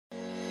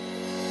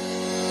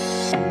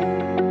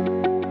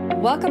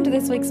Welcome to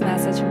this week's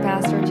message from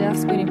Pastor Jeff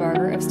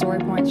Spooneybarger of Story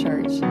Point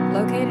Church,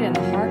 located in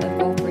the heart of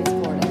Gulf Breeze,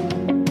 Florida.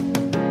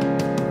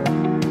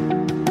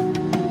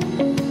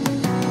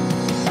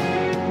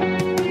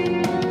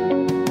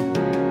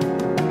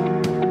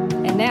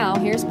 And now,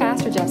 here's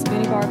Pastor Jeff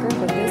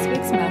Spooneybarger with this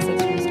week's message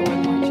from Story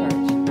Point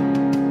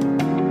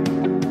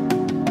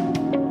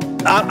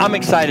Church. I'm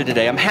excited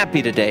today. I'm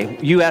happy today.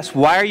 You ask,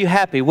 why are you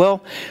happy?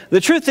 Well, the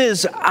truth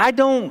is,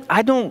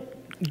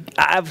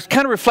 I've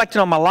kind of reflected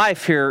on my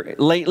life here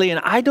lately, and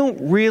I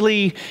don't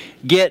really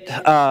get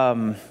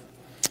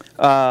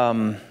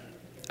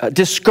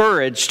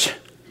discouraged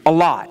a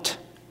lot.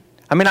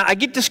 I mean, I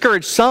get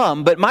discouraged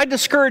some, but my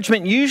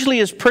discouragement usually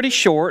is pretty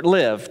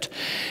short-lived.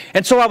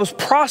 And so I was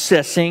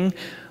processing,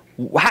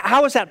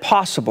 how is that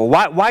possible?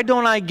 Why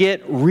don't I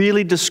get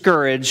really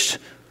discouraged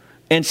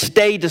and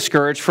stay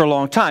discouraged for a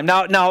long time?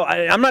 Now,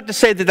 I'm not to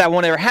say that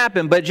won't ever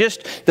happen, but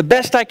just the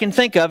best I can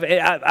think of,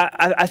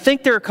 I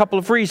think there are a couple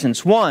of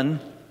reasons. One,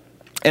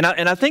 and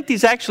I think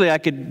these actually, I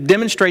could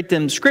demonstrate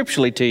them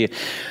scripturally to you.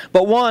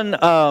 But one,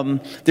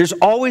 there's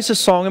always a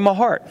song in my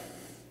heart.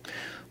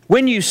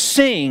 When you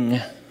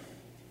sing,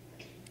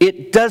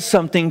 it does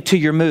something to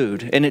your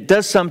mood, and it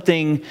does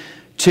something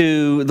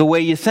to the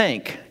way you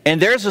think.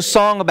 And there's a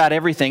song about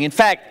everything. In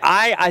fact,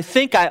 I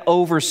think I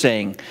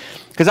oversing,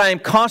 because I am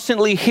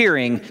constantly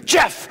hearing,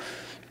 Jeff,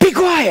 be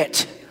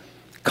quiet,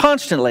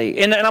 constantly.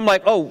 And I'm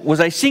like, oh,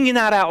 was I singing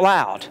that out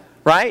loud,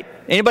 right?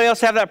 Anybody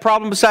else have that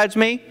problem besides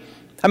me?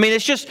 I mean,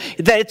 it's just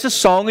that it's a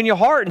song in your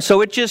heart. And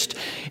so it just,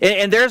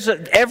 and there's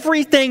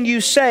everything you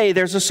say,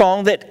 there's a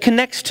song that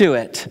connects to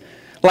it.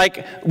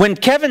 Like when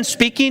Kevin's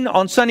speaking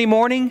on Sunday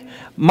morning,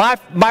 my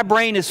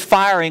brain is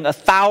firing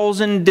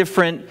 1,000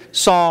 different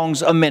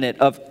songs a minute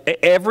of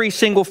every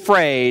single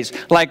phrase.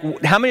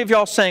 Like, how many of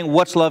y'all saying,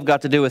 what's love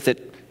got to do with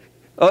it?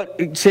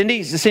 Cindy,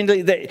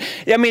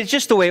 I mean, it's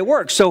just the way it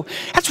works. So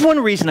that's one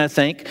reason I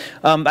think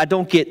I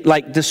don't get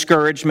like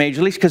discouraged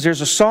majorly, because there's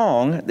a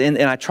song,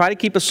 and I try to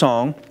keep a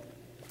song.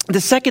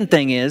 The second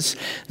thing is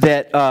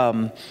that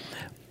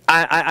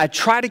I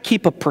try to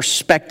keep a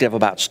perspective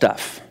about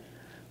stuff.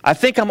 I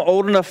think I'm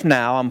old enough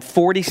now, I'm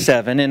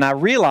 47, and I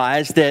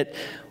realize that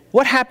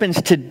what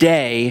happens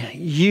today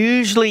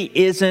usually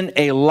isn't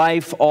a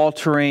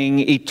life-altering,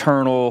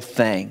 eternal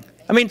thing.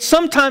 I mean,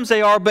 sometimes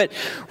they are, but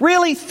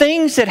really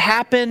things that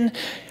happen,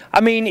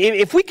 I mean,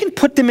 if we can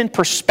put them in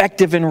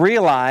perspective and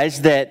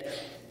realize that,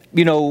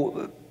 you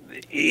know,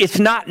 it's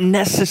not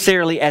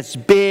necessarily as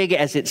big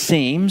as it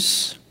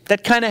seems,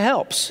 that kind of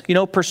helps. You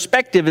know,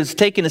 perspective is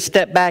taking a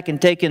step back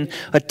and taking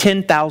a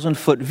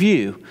 10,000-foot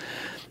view.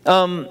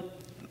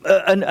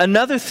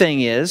 Another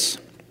thing is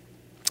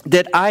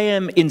that I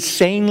am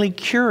insanely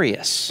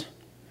curious.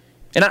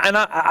 And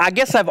I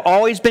guess I've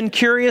always been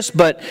curious,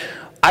 but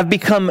I've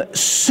become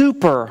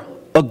super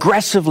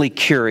aggressively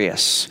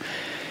curious.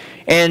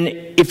 And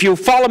if you'll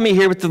follow me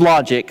here with the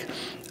logic,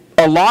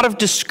 a lot of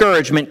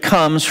discouragement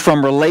comes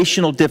from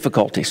relational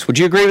difficulties. Would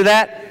you agree with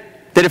that?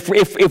 That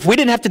if we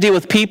didn't have to deal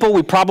with people,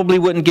 we probably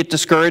wouldn't get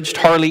discouraged,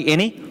 hardly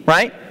any,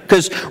 right?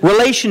 Because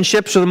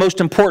relationships are the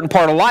most important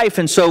part of life,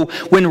 and so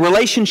when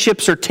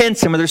relationships are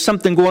tense and when there's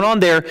something going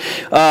on there,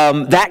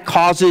 that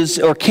causes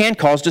or can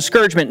cause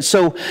discouragement.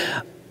 So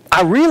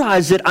I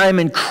realize that I'm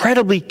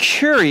incredibly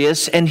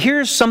curious, and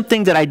here's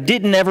something that I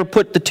didn't ever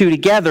put the two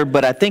together,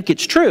 but I think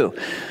it's true.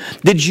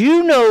 Did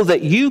you know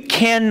that you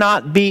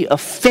cannot be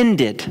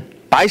offended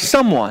by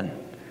someone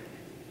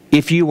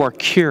if you are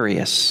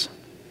curious?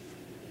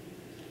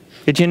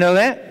 Did you know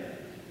that?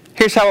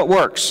 Here's how it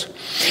works.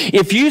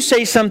 If you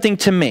say something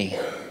to me,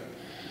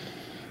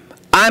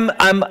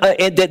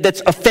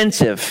 that's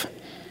offensive,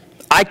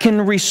 I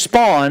can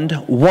respond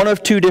one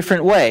of two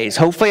different ways.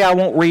 Hopefully I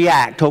won't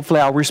react. Hopefully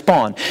I'll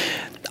respond.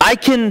 I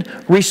can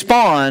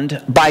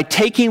respond by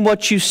taking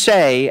what you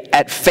say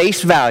at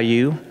face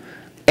value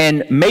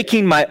and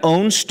making my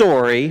own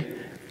story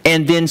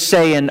and then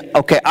saying,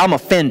 okay, I'm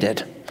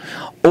offended.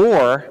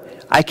 Or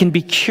I can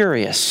be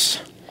curious.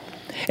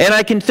 And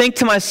I can think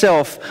to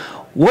myself,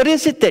 what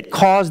is it that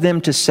caused them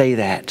to say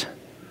that?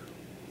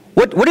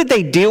 What did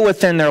they deal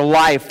with in their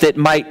life that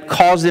might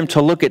cause them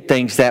to look at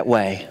things that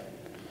way?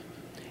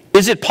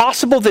 Is it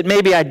possible that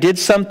maybe I did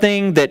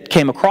something that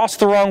came across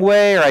the wrong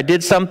way, or I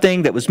did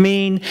something that was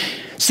mean?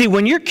 See,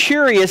 when you're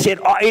curious,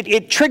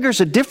 it triggers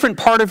a different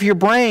part of your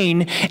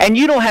brain, and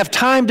you don't have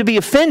time to be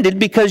offended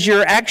because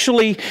you're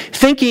actually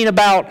thinking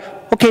about,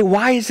 okay,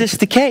 why is this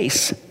the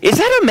case? Is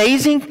that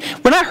amazing?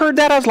 When I heard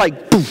that, I was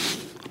like,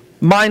 poof,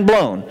 mind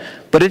blown.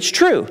 But it's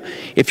true.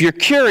 If you're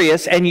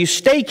curious and you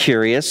stay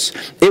curious,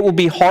 it will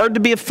be hard to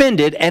be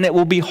offended, and it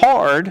will be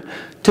hard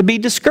to be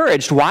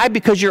discouraged. Why?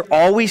 Because you're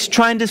always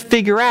trying to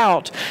figure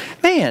out,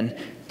 man,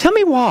 tell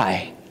me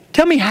why.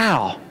 Tell me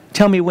how.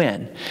 Tell me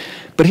when.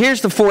 But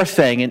here's the fourth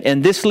thing,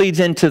 and this leads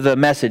into the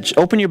message.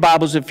 Open your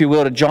Bibles, if you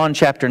will, to John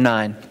chapter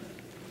 9.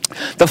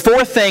 The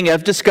fourth thing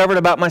I've discovered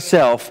about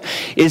myself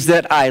is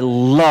that I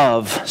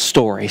love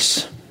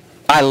stories.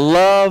 I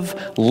love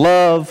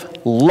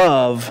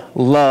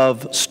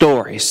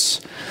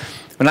stories.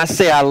 When I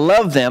say I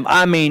love them,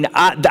 I mean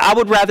I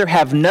would rather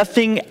have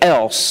nothing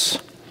else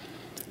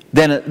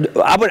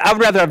I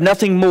would rather have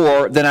nothing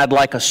more than I'd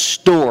like a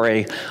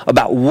story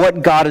about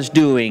what God is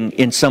doing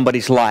in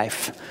somebody's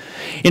life.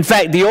 In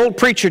fact, the old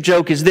preacher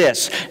joke is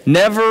this: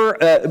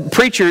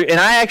 preacher, and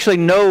I actually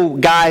know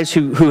guys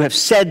who have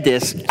said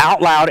this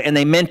out loud and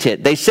they meant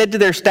it. They said to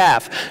their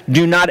staff,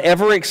 "Do not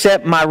ever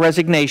accept my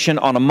resignation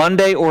on a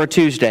Monday or a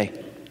Tuesday."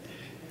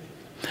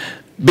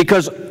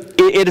 Because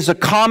it is a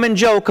common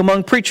joke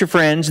among preacher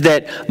friends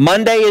that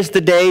Monday is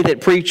the day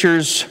that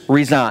preachers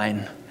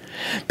resign.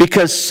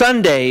 Because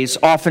Sundays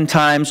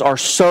oftentimes are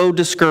so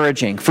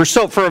discouraging for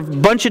a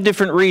bunch of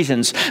different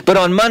reasons. But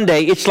on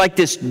Monday, it's like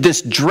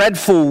this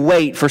dreadful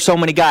weight for so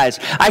many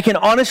guys. I can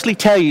honestly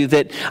tell you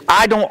that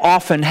I don't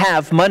often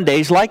have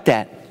Mondays like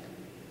that.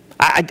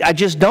 I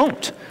just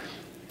don't.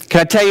 Can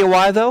I tell you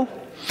why, though?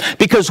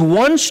 Because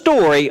one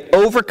story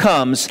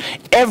overcomes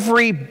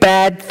every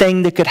bad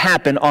thing that could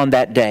happen on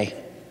that day.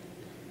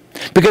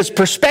 Because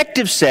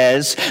perspective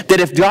says that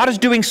if God is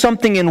doing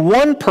something in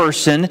one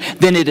person,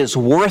 then it is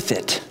worth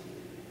it.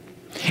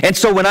 And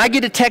so when I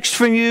get a text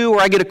from you, or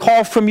I get a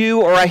call from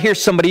you, or I hear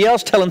somebody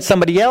else telling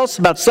somebody else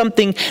about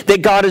something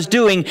that God is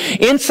doing,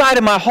 inside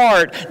of my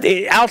heart,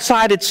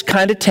 outside it's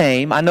kind of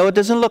tame. I know it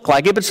doesn't look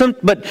like it,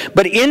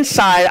 but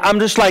inside I'm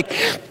just like,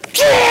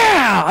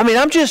 yeah! I mean,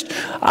 I'm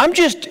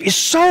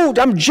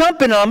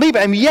jumping and I'm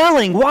leaving. I'm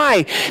yelling.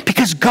 Why?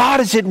 Because God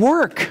is at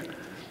work.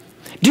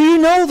 Do you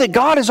know that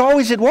God is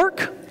always at work?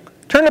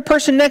 Turn to the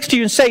person next to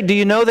you and say, do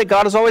you know that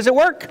God is always at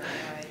work?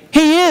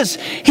 He is.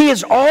 He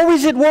is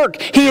always at work.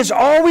 He is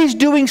always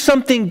doing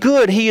something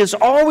good. He is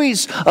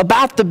always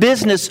about the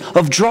business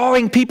of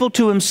drawing people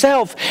to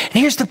Himself. And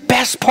here's the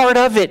best part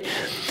of it.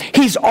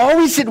 He's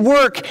always at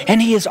work, and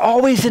He is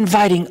always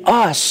inviting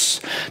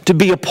us to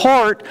be a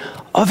part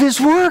of His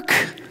work.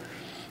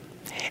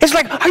 It's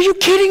like, are you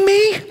kidding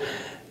me?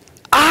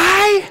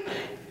 I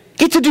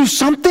get to do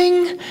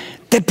something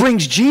that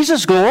brings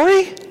Jesus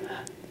glory?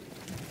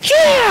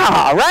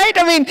 Yeah, right?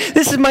 I mean,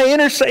 this is my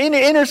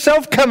inner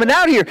self coming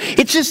out here.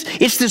 It's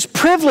this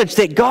privilege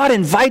that God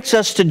invites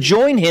us to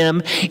join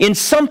Him in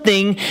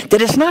something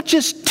that is not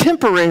just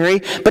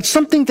temporary, but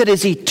something that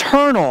is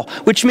eternal,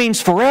 which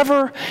means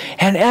forever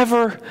and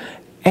ever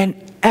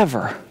and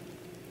ever.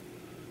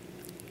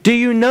 Do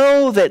you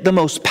know that the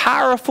most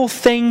powerful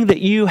thing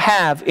that you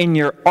have in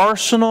your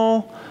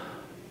arsenal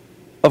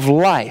of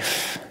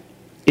life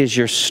is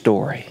your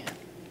story?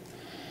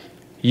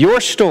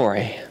 Your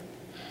story.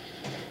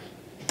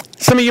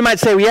 Some of you might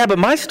say, well, yeah, but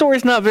my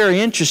story's not very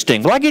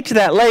interesting. Well, I'll get to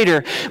that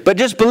later, but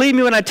just believe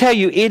me when I tell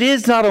you, it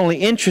is not only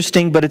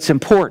interesting, but it's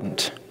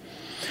important.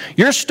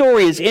 Your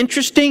story is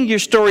interesting, your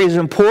story is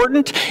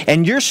important,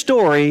 and your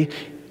story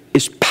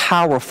is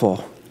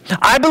powerful.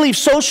 I believe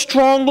so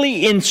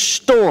strongly in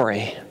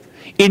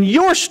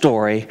your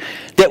story,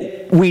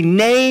 that we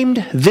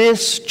named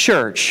this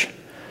church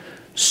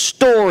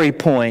Story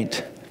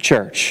Point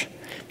Church.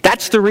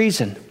 That's the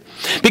reason.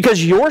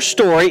 Because your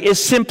story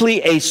is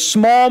simply a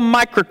small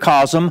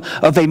microcosm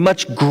of a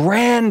much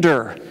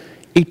grander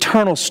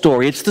eternal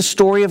story. It's the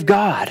story of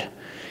God.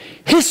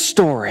 His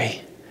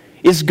story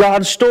is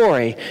God's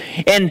story.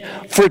 And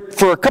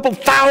for a couple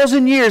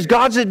thousand years,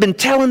 God's had been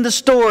telling the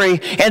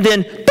story, and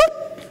then,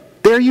 boop,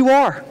 there you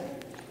are.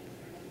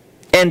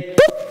 And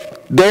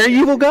boop, there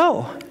you will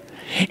go.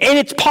 And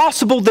it's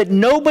possible that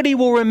nobody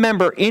will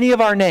remember any of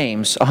our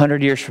names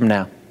 100 years from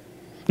now.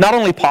 Not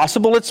only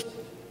possible, it's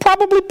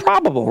probably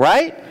probable,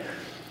 right?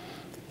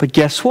 But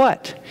guess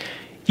what?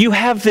 You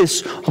have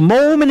this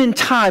moment in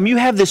time, you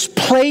have this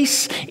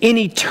place in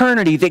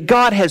eternity that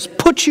God has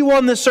put you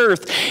on this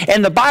earth,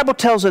 and the Bible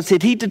tells us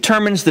that He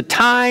determines the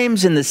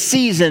times and the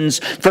seasons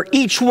for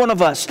each one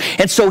of us.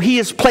 And so He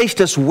has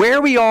placed us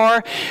where we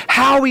are,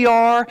 how we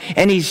are,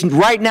 and He's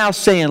right now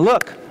saying,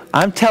 look,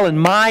 I'm telling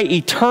my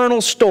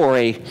eternal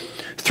story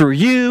through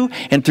you,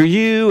 and through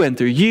you, and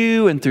through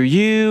you, and through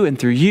you, and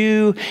through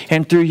you,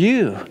 and through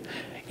you.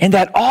 And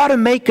that ought to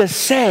make us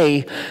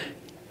say,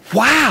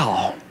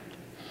 wow.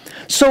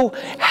 So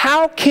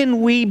how can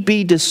we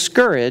be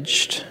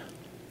discouraged,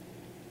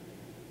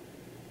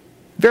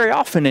 very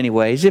often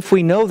anyways, if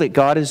we know that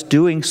God is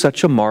doing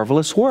such a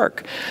marvelous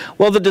work?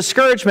 Well, the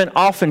discouragement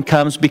often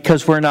comes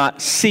because we're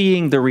not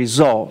seeing the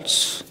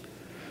results.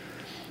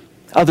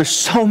 Oh, there's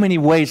so many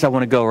ways I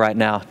want to go right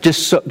now.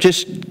 Just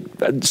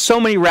so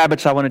many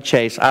rabbits I want to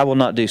chase. I will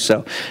not do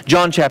so.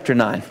 John chapter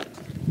 9.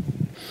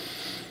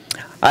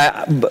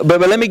 But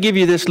let me give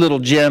you this little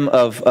gem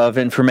of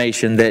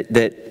information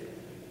that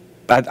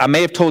I may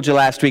have told you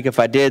last week. If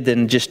I did,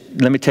 then just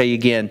let me tell you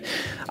again.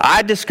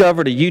 I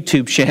discovered a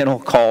YouTube channel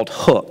called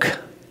Hook.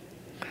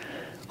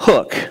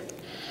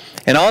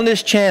 And on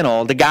this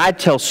channel, the guy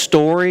tells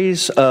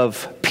stories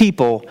of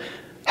people,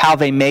 how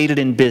they made it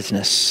in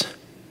business.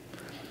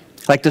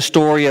 Like the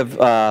story of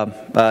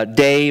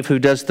Dave, who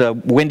does the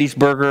Wendy's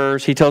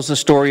burgers. He tells the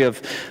story of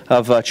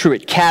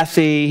Truett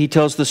Cathy. He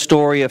tells the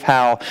story of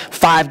how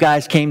Five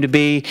Guys came to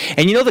be.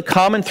 And you know the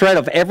common thread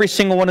of every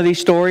single one of these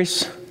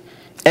stories?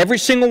 Every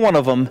single one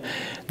of them,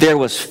 there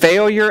was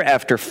failure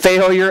after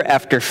failure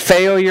after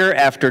failure,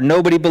 after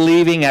nobody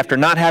believing, after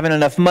not having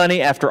enough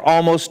money, after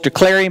almost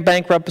declaring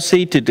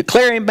bankruptcy,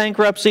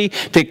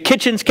 to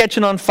kitchens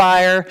catching on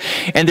fire.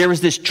 And there was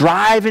this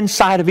drive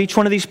inside of each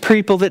one of these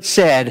people that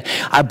said,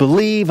 I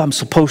believe I'm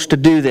supposed to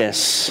do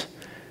this.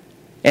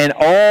 And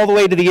all the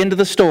way to the end of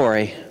the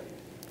story,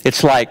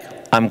 it's like,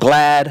 I'm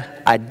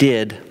glad I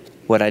did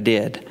what I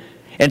did.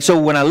 And so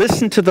when I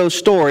listen to those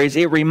stories,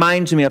 it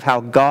reminds me of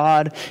how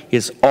God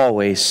is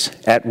always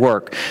at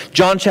work.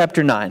 John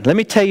chapter 9. Let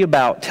me tell you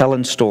about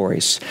telling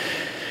stories.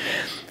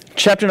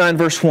 Chapter 9,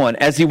 verse 1.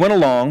 As he went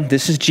along,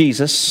 this is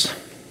Jesus,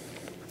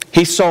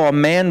 he saw a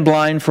man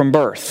blind from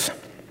birth.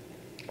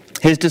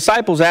 His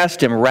disciples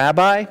asked him,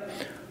 Rabbi,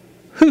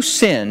 who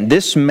sinned,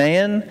 this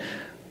man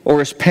or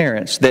his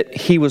parents, that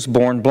he was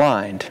born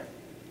blind?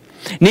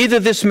 Neither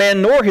this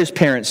man nor his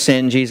parents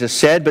sinned, Jesus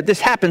said, but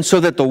this happened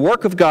so that the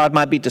work of God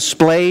might be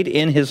displayed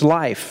in his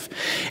life.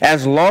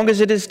 As long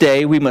as it is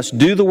day, we must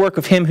do the work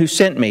of him who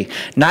sent me.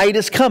 Night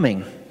is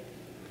coming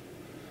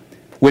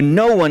when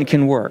no one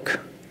can work.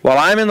 While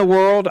I am in the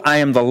world, I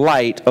am the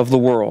light of the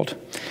world.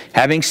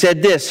 Having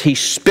said this, he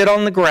spit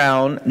on the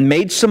ground,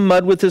 made some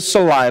mud with his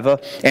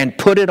saliva, and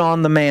put it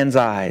on the man's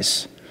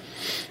eyes.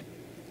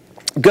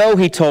 Go,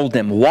 he told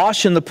them,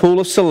 wash in the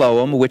pool of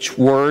Siloam,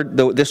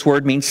 this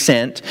word means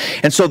sent.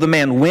 And so the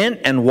man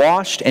went and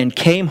washed and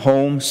came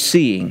home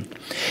seeing.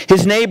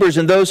 His neighbors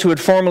and those who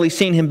had formerly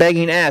seen him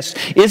begging asked,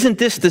 Isn't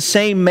this the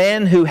same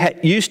man who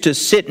used to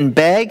sit and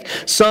beg?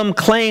 Some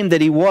claimed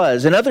that he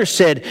was, and others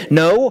said,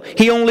 No,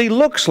 he only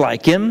looks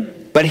like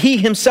him. But he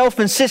himself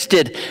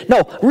insisted,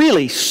 No,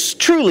 really,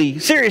 truly,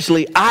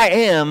 seriously, I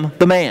am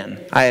the man.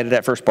 I added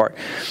that first part.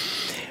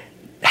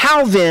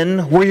 How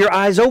then were your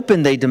eyes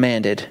open, they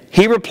demanded.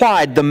 He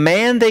replied, The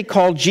man they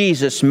called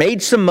Jesus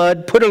made some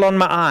mud, put it on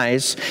my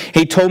eyes.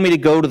 He told me to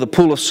go to the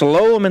pool of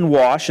Siloam and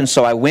wash, and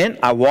so I went,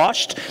 I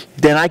washed,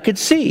 then I could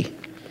see.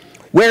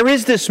 Where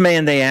is this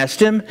man, they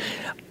asked him.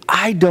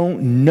 I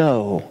don't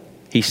know,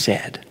 he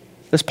said.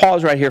 Let's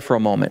pause right here for a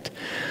moment.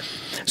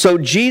 So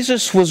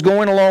Jesus was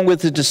going along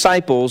with his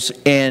disciples,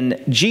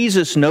 and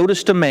Jesus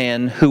noticed a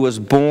man who was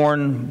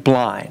born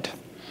blind.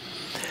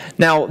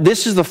 Now,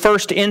 this is the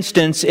first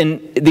instance,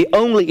 and the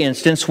only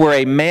instance, where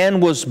a man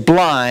was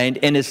blind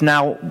and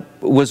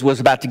was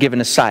about to give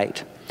his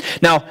sight.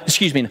 Now,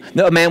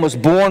 a man was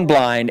born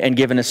blind and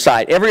given his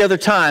sight. Every other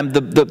time,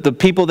 the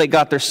people that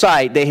got their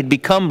sight, they had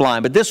become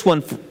blind. But this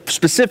one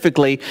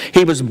specifically,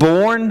 he was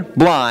born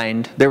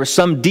blind. There was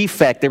some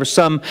defect. There was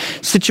some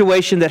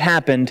situation that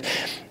happened,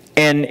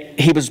 and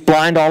he was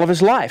blind all of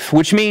his life,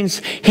 which means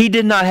he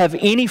did not have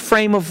any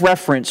frame of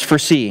reference for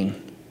seeing.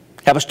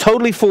 That was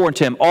totally foreign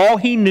to him. All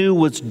he knew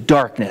was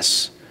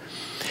darkness.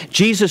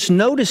 Jesus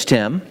noticed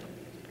him,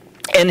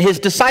 and his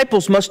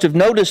disciples must have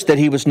noticed that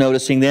he was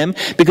noticing them,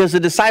 because the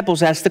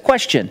disciples asked the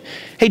question,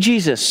 Hey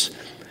Jesus,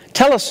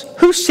 tell us,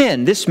 who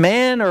sinned, this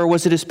man or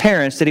was it his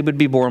parents, that he would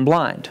be born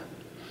blind?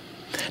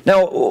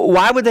 Now,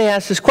 why would they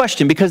ask this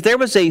question? Because there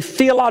was a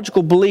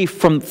theological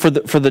belief in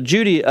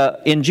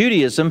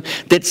Judaism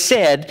that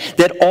said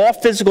that all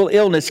physical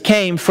illness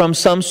came from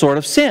some sort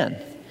of sin.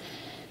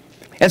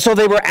 And so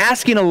they were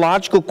asking a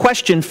logical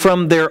question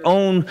from their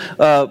own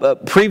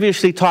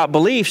previously taught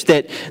beliefs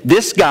that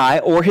this guy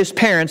or his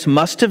parents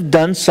must have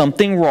done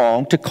something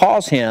wrong to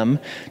cause him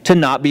to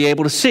not be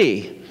able to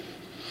see.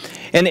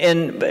 And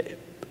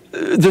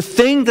the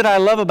thing that I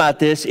love about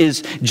this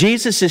is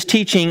Jesus is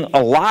teaching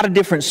a lot of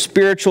different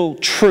spiritual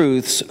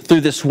truths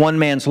through this one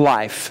man's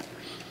life.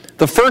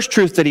 The first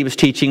truth that he was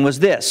teaching was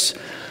this: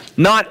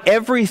 not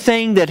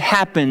everything that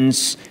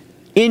happens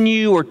in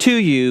you or to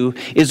you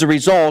is a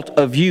result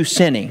of you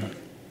sinning.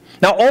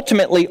 Now,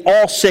 ultimately,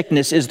 all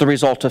sickness is the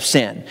result of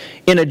sin,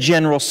 in a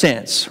general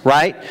sense,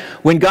 right?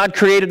 When God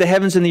created the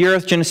heavens and the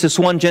earth, Genesis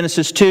 1,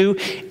 Genesis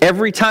 2,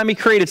 every time he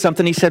created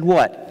something, he said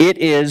what? It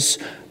is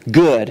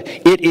good.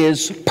 It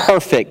is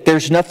perfect.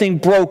 There's nothing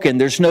broken.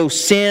 There's no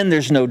sin.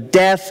 There's no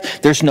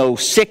death. There's no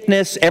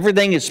sickness.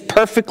 Everything is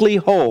perfectly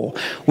whole.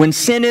 When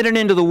sin entered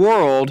into the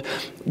world,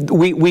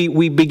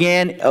 we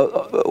began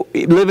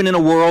living in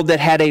a world that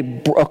had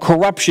a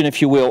corruption,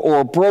 if you will, or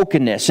a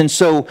brokenness. And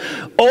so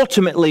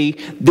ultimately,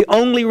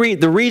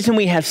 the reason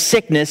we have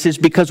sickness is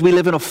because we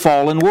live in a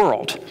fallen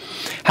world.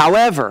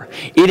 However,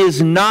 it is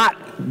not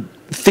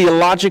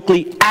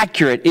theologically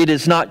accurate. It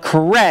is not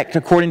correct,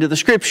 according to the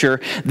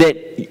Scripture,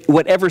 that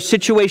whatever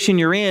situation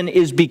you're in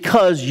is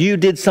because you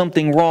did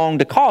something wrong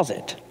to cause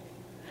it.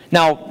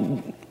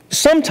 Now,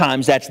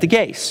 sometimes that's the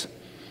case.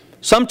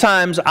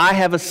 Sometimes I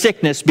have a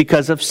sickness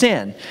because of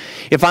sin.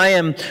 If I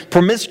am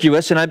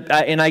promiscuous and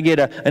I get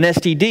an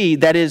STD,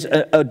 that is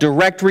a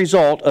direct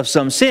result of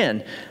some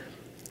sin.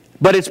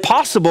 But it's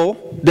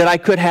possible that I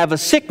could have a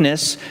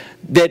sickness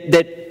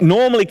that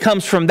normally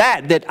comes from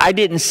that I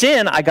didn't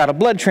sin, I got a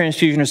blood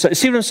transfusion or so.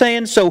 See what I'm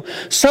saying? So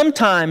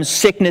sometimes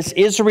sickness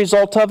is a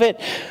result of it,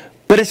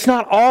 but it's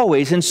not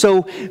always. And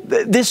so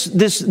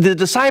the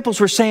disciples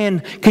were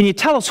saying, can you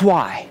tell us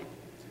why?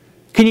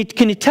 Can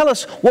you tell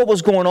us what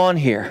was going on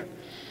here?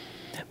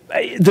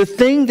 the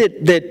thing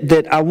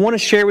that I want to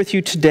share with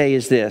you today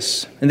is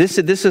this. And this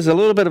is a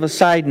little bit of a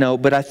side note,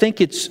 but I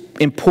think it's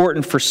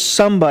important for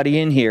somebody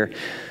in here,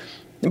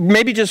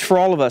 maybe just for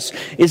all of us,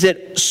 is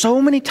that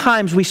so many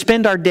times we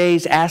spend our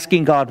days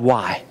asking God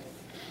why.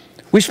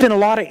 We spend a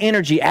lot of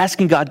energy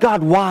asking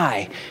God,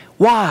 why?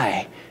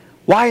 Why?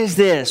 Why is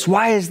this?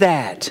 Why is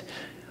that?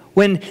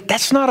 When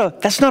that's not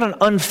an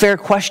unfair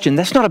question.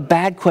 That's not a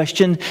bad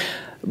question.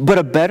 But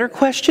a better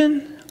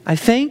question, I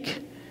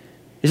think,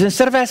 is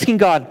instead of asking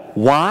God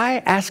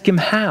why, ask Him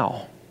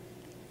how.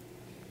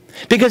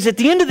 Because at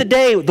the end of the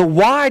day, the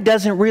why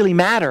doesn't really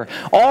matter.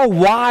 All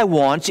why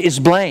wants is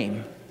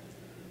blame.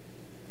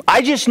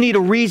 I just need a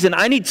reason.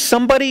 I need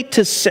somebody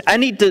I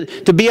need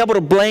to be able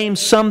to blame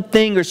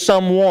something or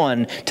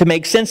someone to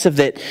make sense of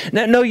it.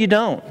 No, you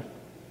don't.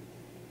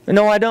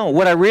 No, I don't.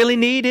 What I really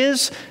need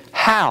is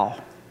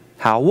how.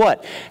 How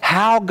what?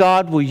 How,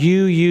 God, will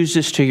you use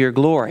this to your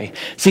glory?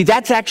 See,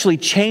 that's actually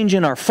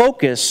changing our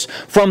focus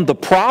from the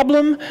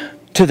problem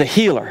to the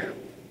healer.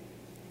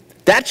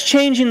 That's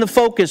changing the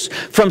focus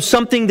from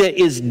something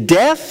that is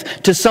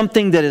death to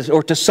something that is,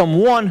 or to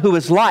someone who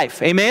is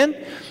life. Amen?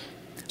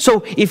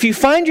 So if you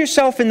find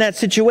yourself in that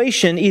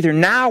situation, either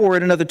now or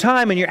at another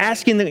time, and you're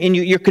asking, and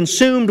you're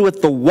consumed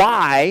with the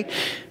why,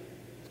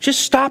 just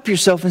stop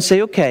yourself and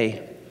say,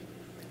 okay,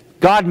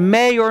 God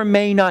may or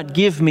may not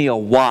give me a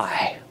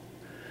why,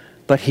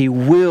 but He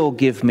will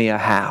give me a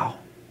how.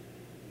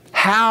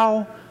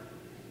 How,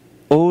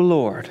 O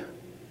Lord,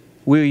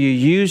 will you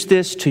use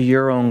this to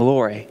your own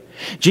glory?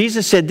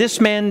 Jesus said this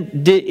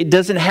man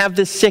doesn't have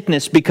this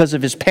sickness because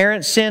of his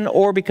parents' sin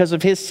or because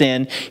of his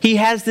sin. He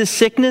has this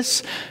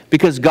sickness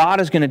because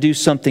God is going to do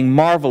something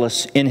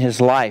marvelous in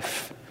his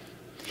life.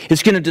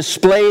 It's going to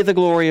display the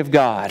glory of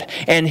God.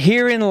 And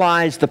herein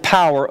lies the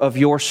power of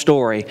your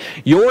story.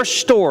 Your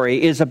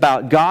story is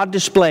about God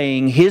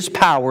displaying His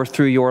power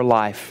through your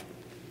life.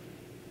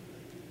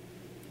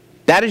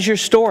 That is your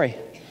story.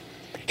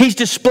 He's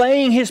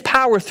displaying His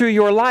power through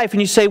your life.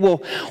 And you say, well,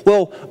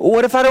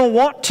 what if I don't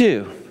want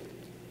to?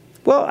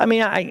 Well, I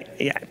mean,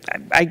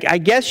 I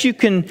guess you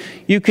can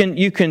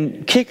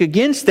kick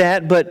against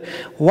that, but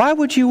why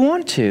would you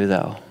want to,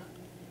 though?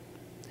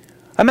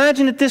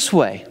 Imagine it this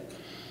way.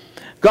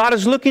 God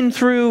is looking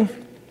through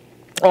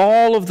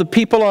all of the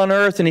people on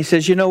earth, and He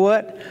says, you know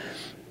what?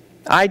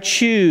 I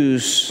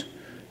choose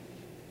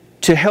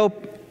to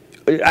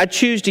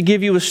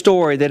give you a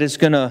story that is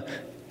going to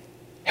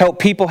help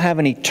people have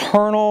an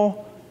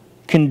eternal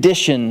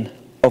condition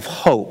of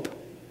hope.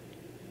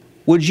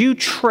 Would you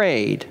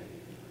trade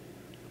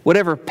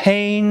whatever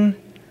pain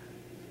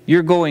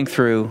you're going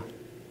through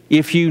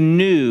if you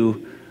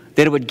knew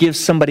that it would give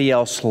somebody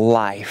else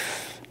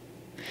life?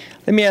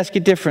 Let me ask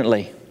you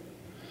differently.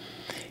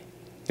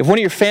 If one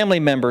of your family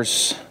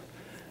members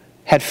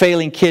had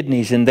failing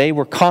kidneys and they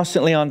were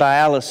constantly on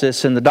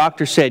dialysis and the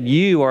doctor said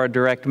you are a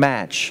direct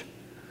match,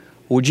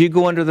 would you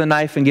go under the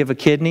knife and give a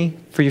kidney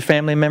for your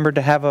family member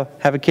to have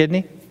a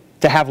kidney?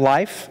 To have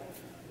life?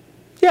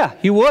 Yeah,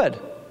 you would.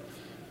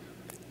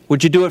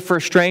 Would you do it for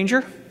a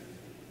stranger?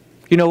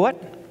 You know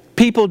what?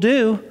 People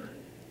do.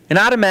 And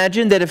I'd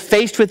imagine that if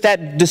faced with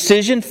that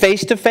decision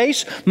face to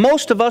face,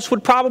 most of us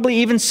would probably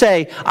even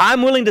say,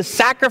 I'm willing to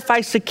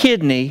sacrifice a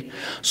kidney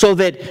so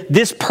that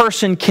this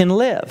person can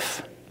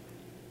live.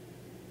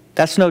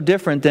 That's no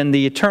different than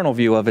the eternal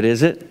view of it,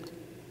 is it?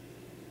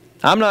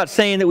 I'm not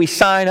saying that we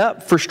sign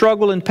up for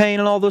struggle and pain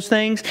and all those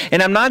things.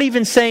 And I'm not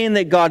even saying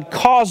that God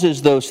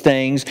causes those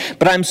things.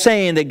 But I'm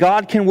saying that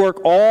God can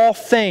work all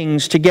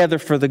things together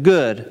for the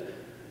good,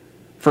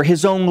 for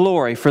His own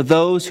glory, for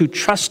those who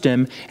trust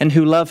Him and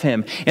who love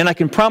Him. And I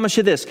can promise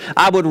you this,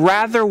 I would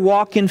rather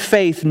walk in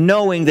faith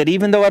knowing that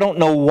even though I don't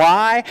know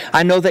why,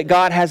 I know that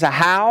God has a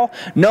how,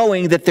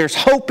 knowing that there's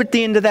hope at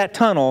the end of that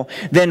tunnel,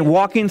 than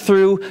walking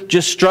through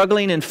just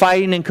struggling and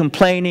fighting and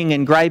complaining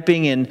and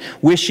griping and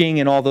wishing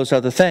and all those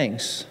other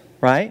things,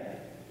 right?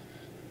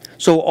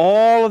 So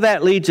all of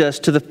that leads us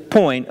to the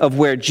point of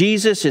where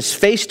Jesus is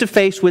face to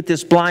face with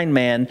this blind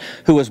man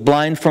who was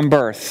blind from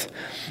birth.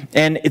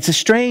 And it's a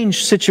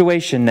strange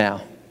situation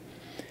now.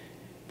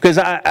 Because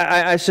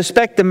I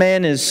suspect the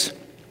man is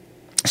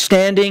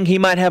standing. He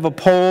might have a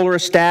pole or a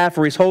staff,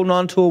 or he's holding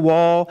on to a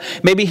wall.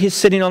 Maybe he's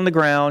sitting on the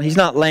ground. He's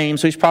not lame,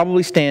 so he's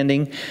probably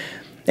standing.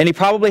 And he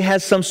probably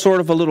has some sort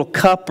of a little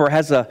cup, or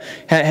has a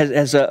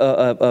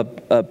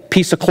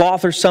piece of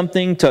cloth or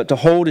something to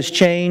hold his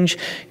change.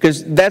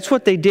 Because that's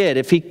what they did.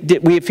 If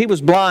he was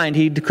blind,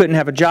 he couldn't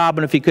have a job.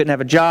 And if he couldn't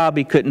have a job,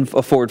 he couldn't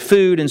afford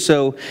food. And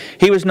so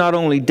he was not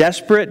only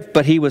desperate,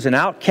 but he was an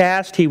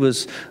outcast. He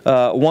was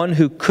one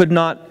who could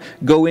not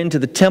go into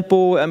the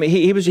temple. I mean,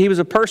 he was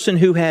a person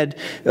who had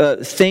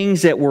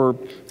things that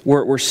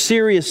were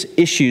serious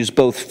issues,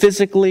 both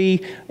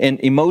physically and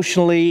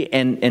emotionally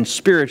and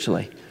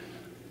spiritually.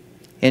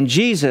 And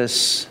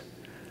Jesus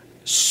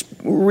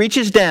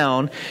reaches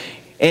down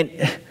and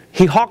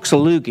He hawks a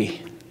loogie.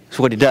 That's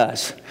what He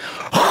does.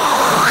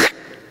 I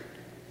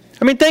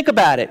mean, think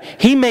about it.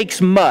 He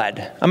makes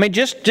mud. I mean,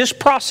 just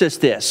process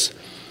this.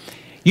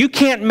 You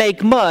can't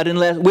make mud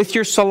with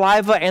your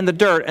saliva and the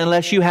dirt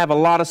unless you have a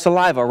lot of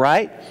saliva,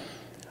 right?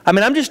 I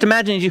mean, I'm just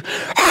imagining you.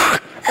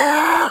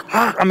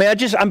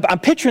 I'm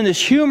picturing this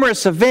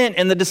humorous event,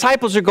 and the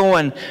disciples are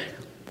going,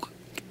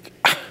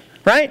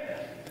 right?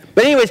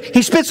 But anyways,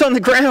 he spits on the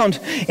ground,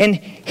 and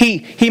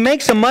he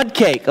makes a mud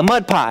cake, a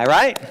mud pie,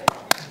 right?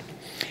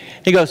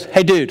 He goes,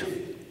 hey,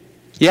 dude,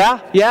 yeah?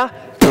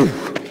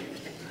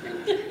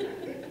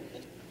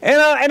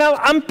 And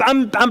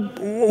I'm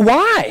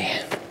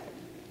why?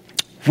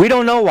 We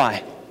don't know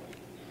why.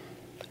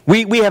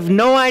 We have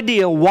no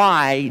idea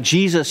why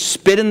Jesus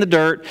spit in the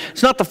dirt.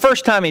 It's not the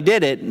first time he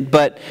did it,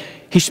 but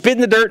he spit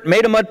in the dirt,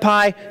 made a mud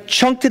pie,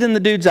 chunked it in the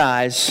dude's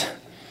eyes.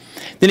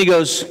 Then he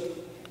goes,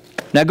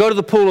 now go to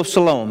the pool of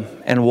Siloam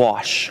and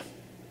wash.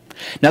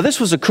 Now this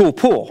was a cool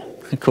pool.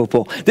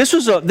 This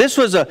was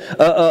a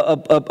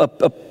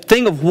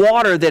thing of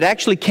water that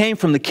actually came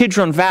from the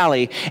Kidron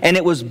Valley, and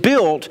it was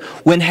built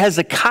when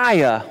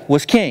Hezekiah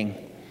was king.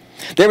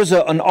 There was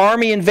an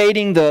army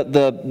invading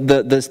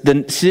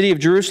the city of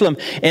Jerusalem,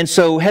 and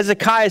so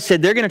Hezekiah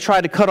said, they're going to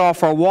try to cut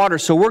off our water,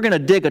 so we're going to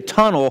dig a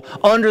tunnel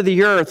under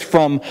the earth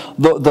from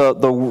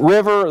the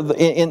river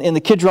in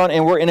the Kidron,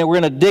 and we're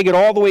going to dig it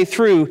all the way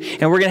through,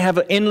 and we're going to have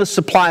an endless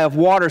supply of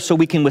water so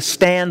we can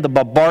withstand the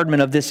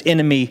bombardment of this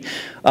enemy,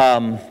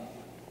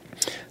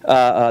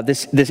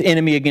 this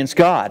enemy against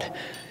God.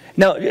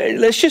 Now,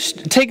 let's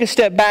just take a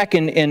step back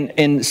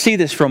and see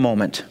this for a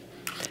moment.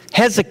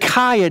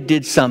 Hezekiah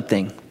did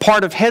something.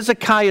 Part of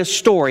Hezekiah's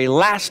story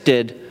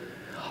lasted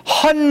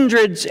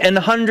hundreds and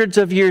hundreds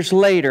of years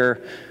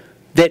later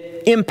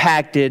that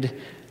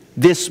impacted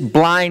this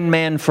blind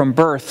man from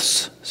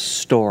birth's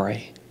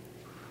story.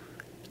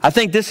 I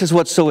think this is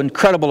what's so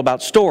incredible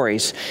about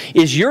stories,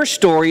 is your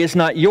story is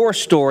not your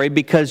story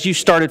because you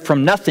started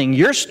from nothing.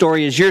 Your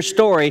story is your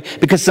story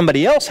because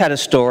somebody else had a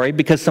story,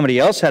 because somebody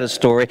else had a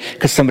story,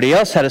 because somebody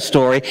else had a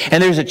story,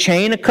 and there's a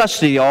chain of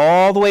custody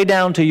all the way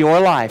down to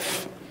your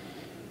life.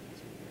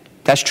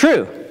 That's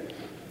true.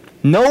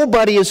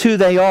 Nobody is who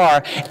they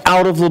are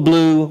out of the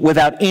blue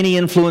without any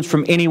influence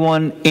from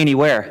anyone,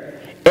 anywhere.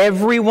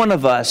 Every one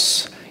of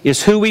us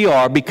is who we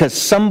are because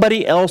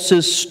somebody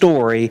else's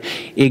story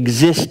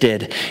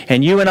existed.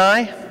 And you and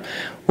I,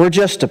 we're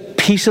just a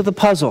piece of the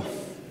puzzle.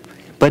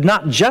 But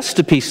not just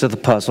a piece of the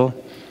puzzle.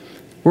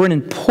 We're an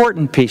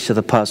important piece of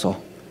the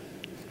puzzle.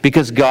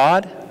 Because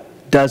God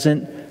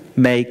doesn't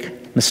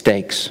make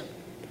mistakes.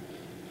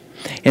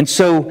 And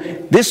so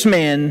this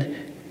man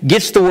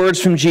gets the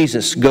words from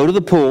Jesus. Go to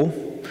the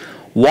pool,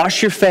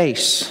 wash your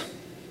face.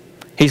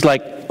 He's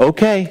like,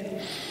 okay.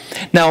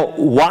 Now,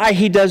 why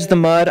he does the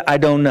mud, I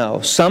don't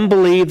know. Some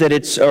believe that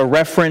it's a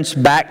reference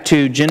back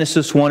to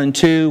Genesis 1 and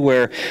 2,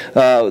 where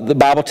the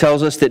Bible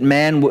tells us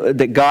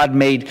that God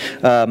made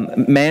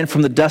man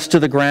from the dust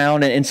of the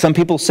ground. And some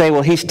people say,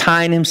 well, he's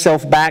tying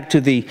himself back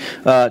to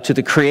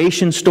the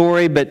creation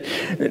story.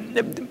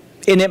 And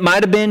it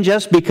might have been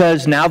just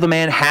because now the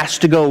man has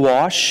to go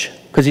wash,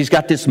 because he's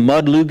got this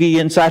mud loogie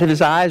inside of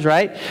his eyes,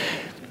 right?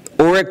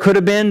 Or it could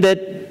have been that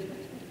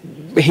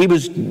he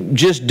was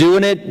just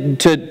doing it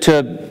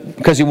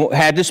because he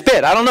had to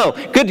spit. I don't know.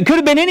 Could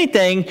have been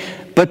anything,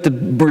 but the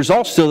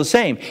result's still the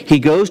same. He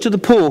goes to the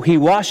pool, he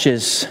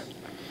washes,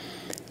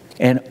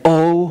 and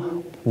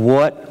oh,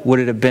 what would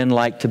it have been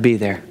like to be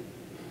there?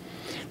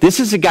 This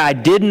is a guy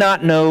did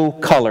not know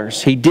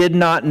colors. He did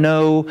not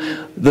know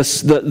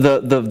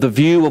the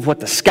view of what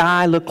the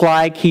sky looked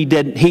like. He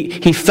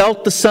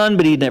felt the sun,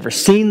 but he'd never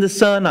seen the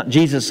sun. Not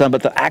Jesus' sun,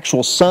 but the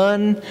actual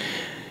sun.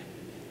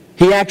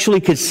 He actually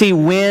could see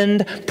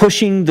wind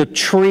pushing the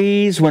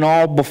trees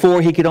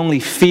before he could only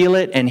feel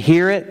it and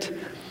hear it.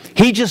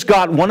 He just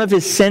got one of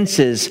his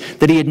senses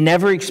that he had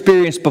never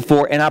experienced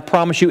before, and I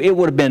promise you it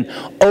would have been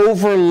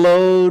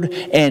overload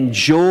and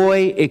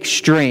joy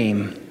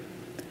extreme.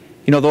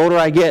 You know, the older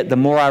I get, the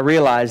more I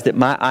realize that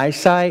my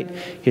eyesight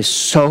is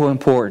so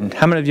important.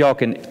 How many of y'all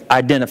can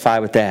identify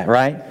with that,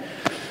 right?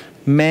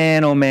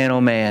 Man, oh man, oh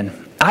man.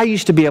 I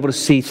used to be able to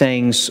see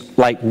things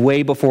like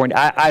way before.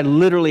 I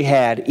literally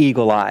had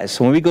eagle eyes.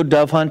 So when we go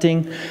dove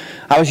hunting,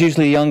 I was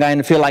usually a young guy in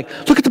the field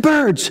like, look at the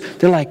birds.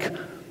 They're like,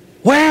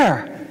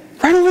 where?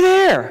 Right over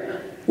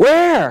there.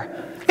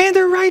 Where? And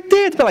they're right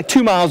there. They're like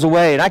 2 miles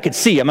away, and I could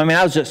see them. I mean,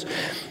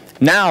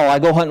 now I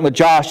go hunting with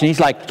Josh, and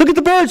he's like, look at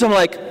the birds. I'm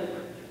like,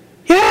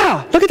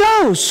 yeah, look at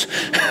those.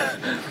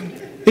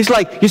 He's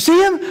like, you see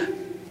them?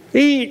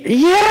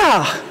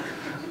 Yeah,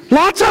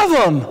 lots of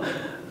them.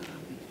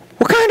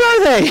 What kind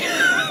are they?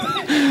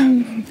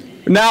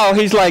 Now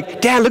he's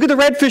like, Dad, look at the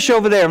redfish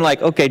over there. I'm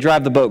like, okay,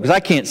 drive the boat, because I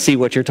can't see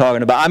what you're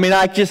talking about. I mean,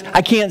 I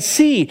can't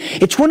see.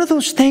 It's one of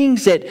those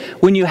things that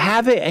when you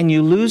have it and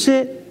you lose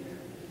it,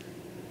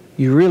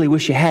 you really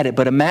wish you had it.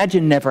 But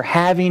imagine never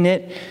having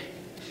it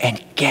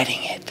and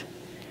getting it.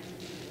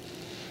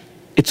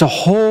 It's a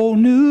whole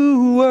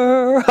new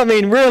world. I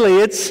mean, really,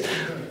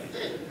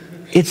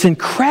 it's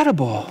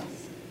incredible.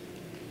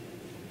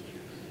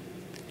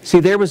 See,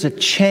 there was a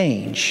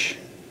change.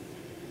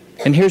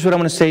 And here's what I'm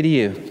going to say to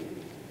you.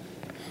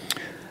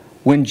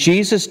 When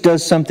Jesus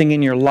does something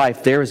in your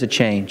life, there is a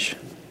change.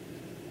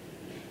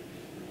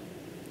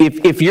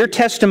 if your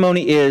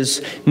testimony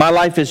is, my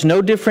life is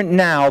no different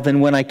now than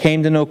when I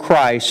came to know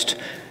Christ,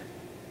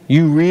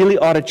 you really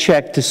ought to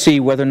check to see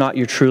whether or not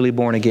you're truly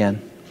born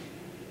again.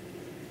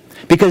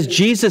 Because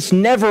Jesus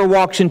never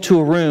walks into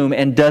a room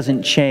and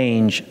doesn't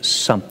change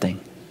something.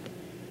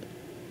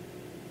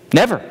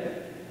 Never.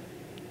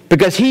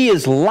 Because He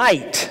is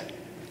light.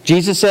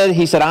 Jesus said,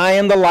 He said, I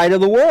am the light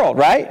of the world,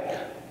 right?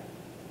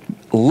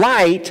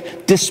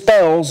 Light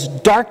dispels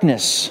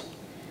darkness.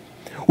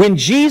 When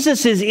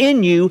Jesus is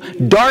in you,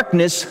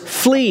 darkness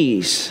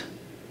flees.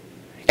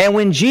 And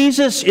when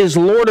Jesus is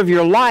Lord of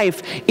your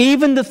life,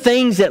 even the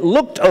things that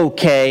looked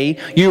okay,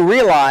 you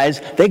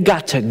realize they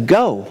got to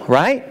go,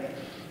 right?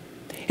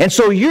 And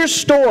so your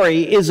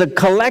story is a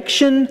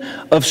collection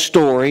of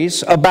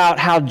stories about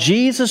how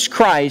Jesus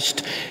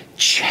Christ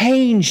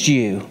changed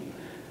you.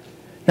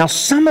 Now,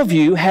 some of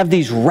you have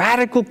these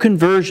radical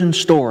conversion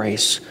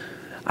stories.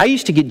 I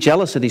used to get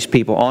jealous of these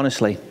people,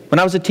 honestly. When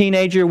I was a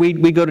teenager,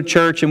 we'd go to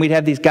church and we'd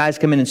have these guys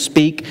come in and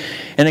speak.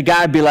 And the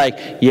guy would be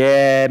like,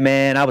 yeah,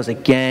 man, I was a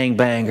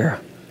gangbanger.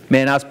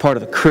 Man, I was part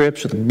of the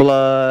Crips or the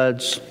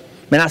Bloods.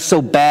 Man, I was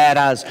so bad,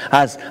 I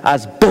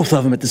was both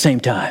of them at the same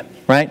time,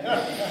 right?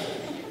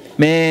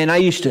 Man, I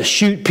used to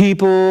shoot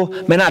people.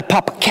 Man, I'd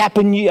pop a cap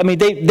in you. I mean,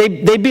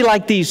 they'd be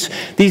like these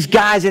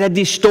guys that had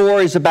these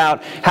stories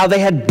about how they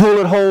had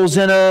bullet holes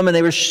in them, and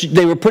they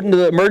were put into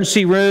the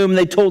emergency room, and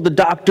they told the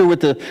doctor with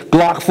the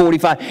Glock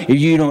 45, if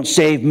you don't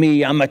save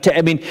me, and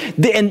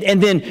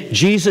then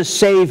Jesus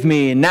saved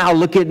me, and now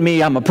look at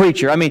me, I'm a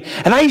preacher. I mean,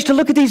 and I used to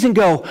look at these and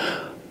go,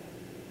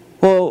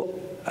 well,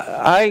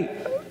 I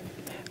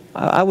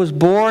was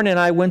born and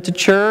I went to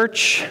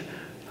church.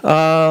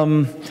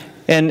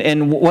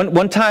 And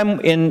one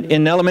time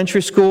in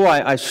elementary school,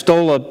 I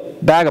stole a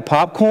bag of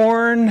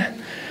popcorn.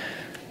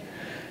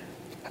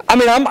 I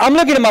mean, I'm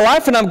looking at my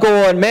life and I'm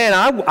going, man,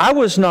 I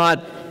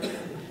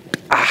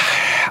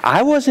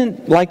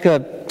wasn't like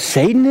a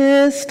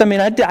Satanist. I mean,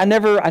 I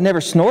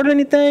never snorted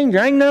anything,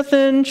 drank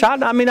nothing,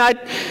 shot. I mean,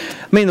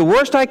 the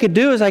worst I could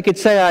do is I could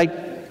say I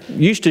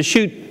used to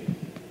shoot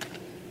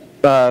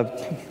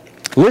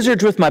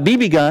lizards with my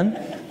BB gun.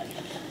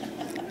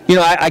 You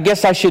know, I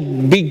guess I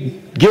should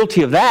be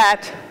guilty of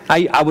that.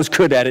 I was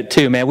good at it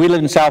too, man. We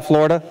lived in South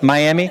Florida,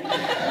 Miami.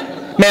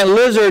 Man,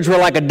 lizards were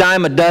like a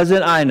dime a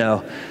dozen. I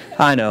know.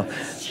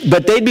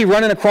 But they'd be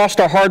running across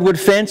our hardwood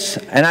fence,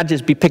 and I'd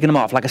just be picking them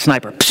off like a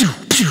sniper.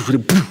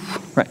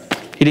 Right.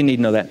 He didn't need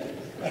to know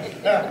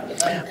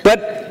that.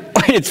 But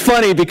it's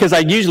funny because I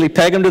usually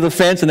peg them to the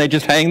fence, and they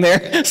just hang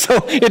there. So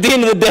at the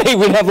end of the day,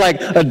 we'd have like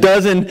a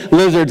dozen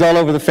lizards all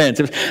over the fence.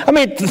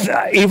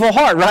 Evil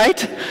heart,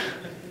 right?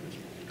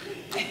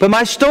 But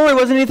my story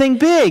wasn't anything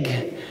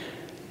big.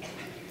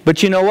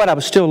 But you know what? I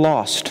was still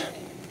lost.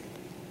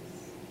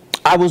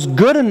 I was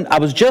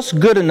just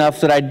good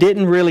enough that I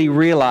didn't really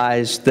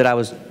realize that I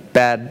was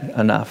bad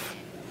enough.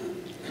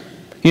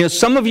 You know,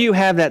 some of you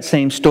have that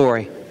same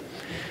story.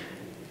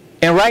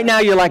 And right now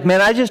you're like,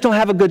 man, I just don't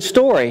have a good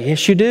story.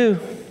 Yes, you do.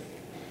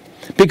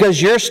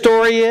 Because your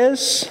story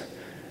is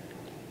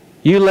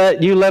you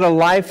led a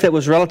life that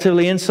was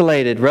relatively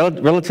insulated,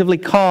 relatively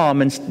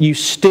calm, and you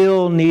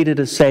still needed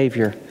a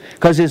Savior.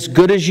 Because as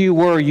good as you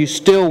were, you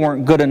still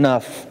weren't good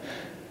enough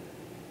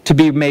to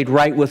be made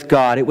right with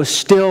God. There was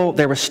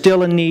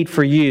still a need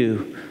for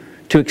you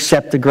to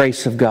accept the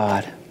grace of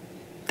God.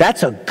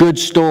 That's a good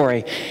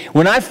story.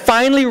 When I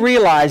finally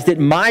realized that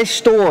my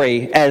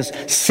story, as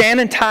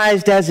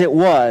sanitized as it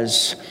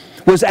was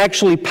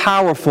actually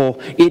powerful,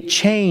 it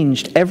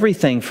changed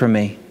everything for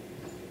me.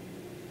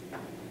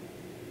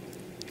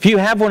 If you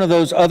have one of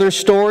those other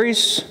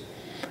stories,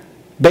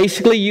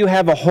 basically you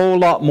have a whole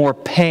lot more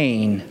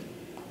pain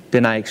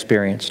than I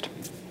experienced.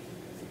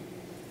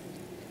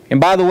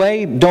 And by the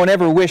way, don't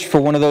ever wish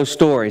for one of those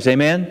stories.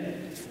 Amen?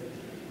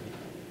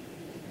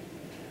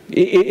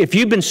 If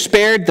you've been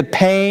spared the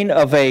pain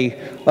of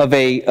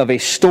a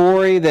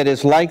story that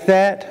is like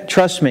that,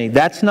 trust me,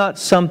 that's not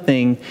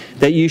something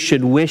that you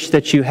should wish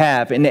that you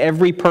have. And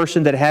every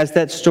person that has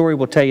that story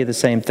will tell you the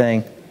same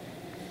thing.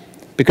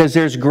 Because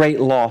there's great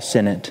loss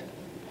in it.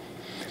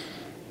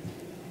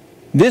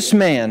 This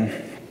man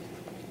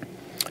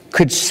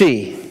could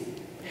see.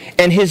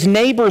 And his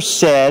neighbor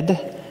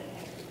said,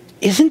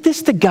 isn't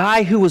this the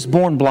guy who was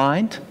born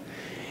blind?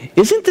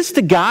 Isn't this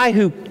the guy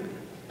who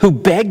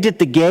begged at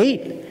the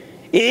gate?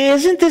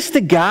 Isn't this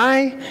the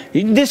guy?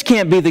 This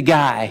can't be the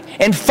guy.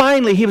 And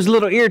finally, he was a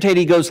little irritated.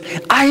 He goes,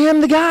 I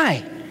am the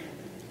guy.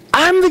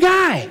 I'm the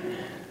guy.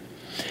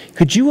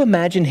 Could you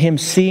imagine him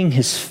seeing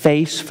his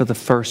face for the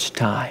first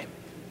time?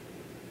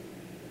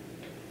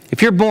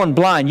 If you're born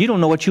blind, you don't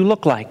know what you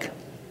look like.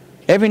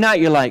 Every night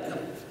you're like,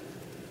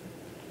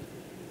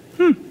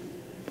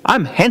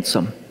 I'm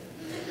handsome.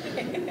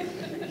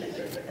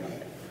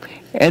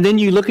 And then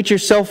you look at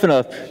yourself in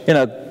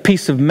a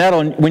piece of metal,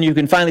 and when you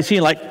can finally see,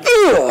 you're like,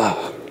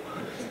 ugh!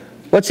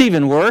 What's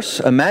even worse?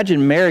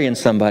 Imagine marrying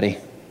somebody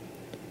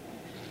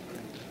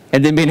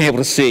and then being able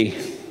to see.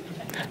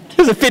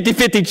 There's a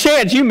 50-50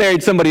 chance you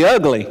married somebody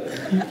ugly.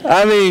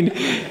 I mean,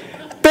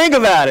 think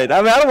about it.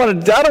 I mean, I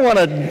don't want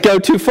to go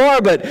too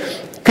far, but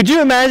Could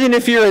you imagine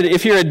if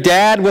you're a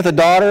dad with a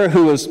daughter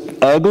who is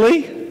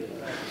ugly?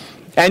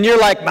 And you're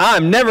like,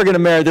 I'm never going to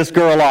marry this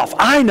girl off.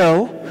 I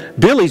know.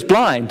 Billy's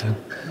blind.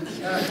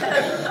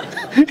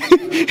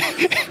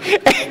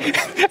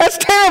 That's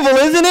terrible,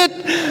 isn't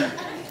it?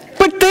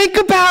 But think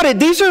about it.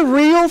 These are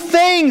real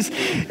things.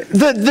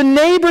 The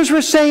neighbors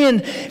were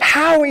saying,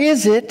 how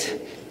is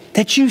it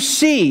that you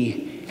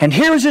see? And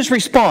here is his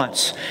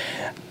response.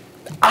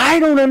 I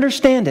don't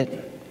understand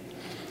it.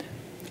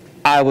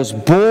 I was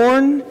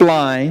born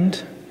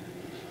blind.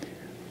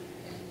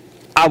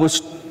 I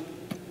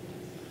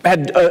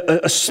had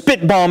a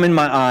spit balm in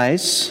my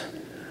eyes.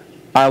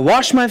 I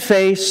washed my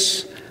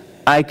face.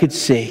 I could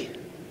see.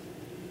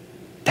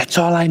 That's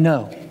all I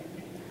know.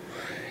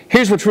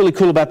 Here's what's really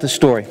cool about this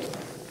story.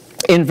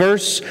 In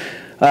verse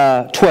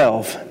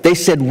 12, they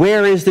said,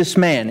 where is this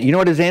man? You know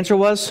what his answer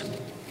was?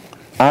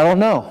 I don't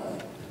know.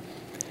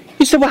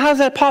 You said, well, how's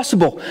that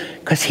possible?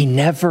 Because he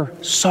never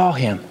saw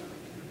him.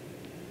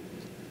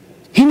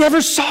 He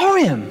never saw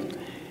him.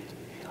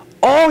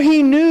 All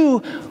he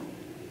knew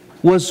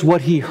was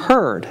what he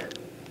heard.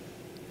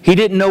 He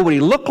didn't know what he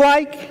looked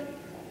like.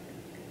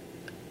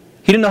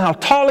 He didn't know how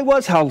tall he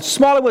was, how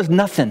small he was,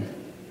 nothing.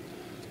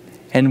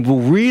 And the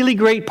really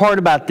great part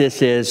about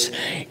this is,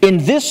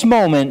 in this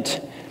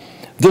moment,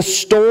 the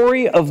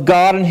story of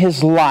God in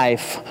his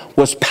life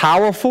was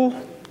powerful,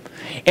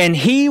 and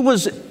he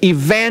was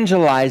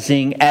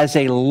evangelizing as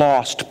a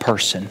lost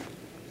person.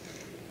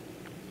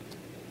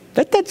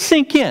 Let that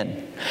sink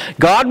in.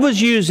 God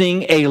was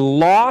using a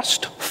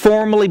lost,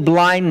 formerly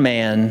blind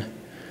man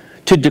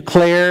to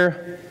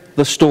declare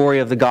the story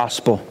of the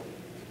gospel.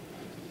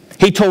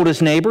 He told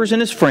his neighbors and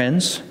his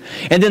friends,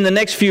 and then the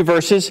next few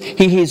verses,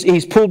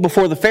 he's pulled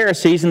before the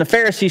Pharisees, and the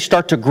Pharisees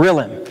start to grill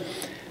him.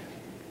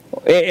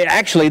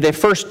 Actually,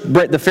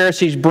 the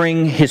Pharisees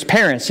bring his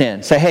parents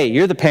in. Say, hey,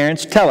 you're the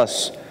parents, tell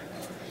us.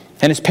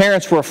 And his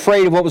parents were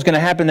afraid of what was going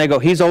to happen. They go,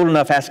 he's old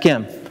enough, ask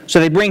him. So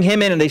they bring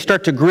him in and they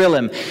start to grill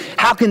him.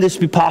 How can this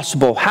be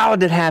possible? How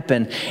did it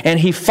happen? And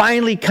he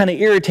finally, kind of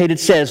irritated,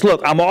 says,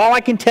 look, all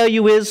I can tell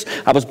you is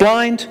I was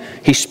blind,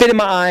 he spit in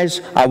my eyes,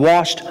 I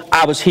washed,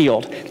 I was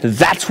healed.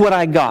 That's what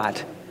I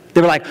got.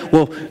 They were like,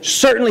 well,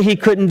 certainly he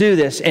couldn't do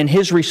this. And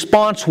his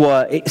response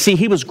was, see,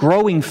 he was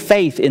growing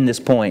faith in this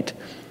point.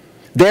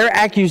 Their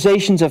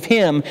accusations of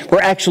him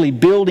were actually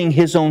building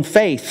his own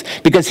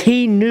faith because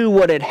he knew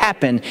what had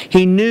happened.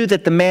 He knew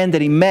that the man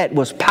that he met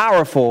was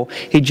powerful.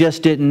 He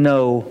just didn't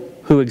know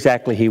who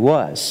exactly he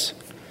was.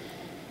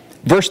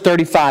 Verse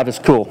 35 is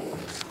cool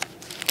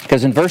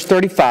because in verse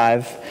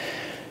 35,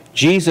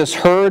 Jesus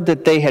heard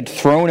that they had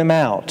thrown him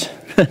out.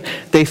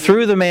 They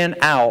threw the man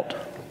out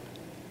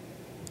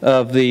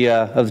of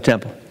the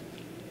temple.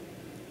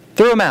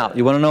 Threw him out.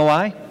 You want to know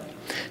why?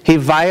 He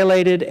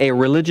violated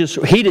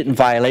he didn't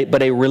violate,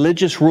 but a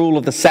religious rule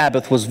of the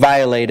Sabbath was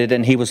violated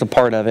and he was a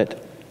part of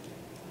it.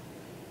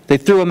 They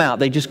threw him out.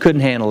 They just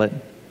couldn't handle it.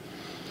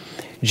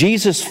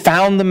 Jesus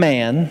found the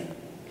man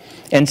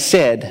and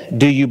said,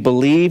 do you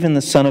believe in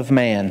the Son of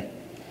Man?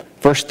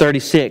 Verse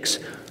 36,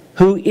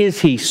 who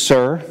is he,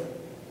 sir?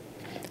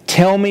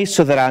 Tell me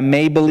so that I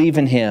may believe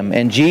in him.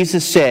 And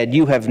Jesus said,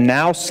 you have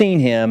now seen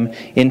him.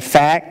 In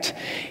fact,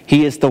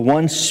 he is the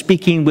one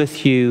speaking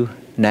with you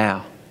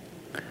now.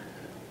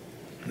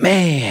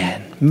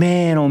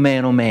 Man, oh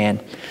man, oh man.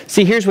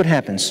 See, here's what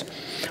happens.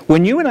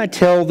 When you and I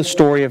tell the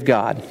story of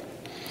God,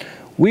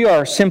 we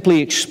are simply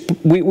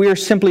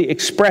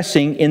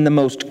expressing in the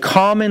most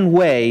common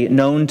way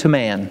known to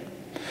man.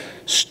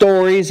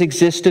 Stories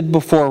existed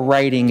before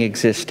writing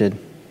existed.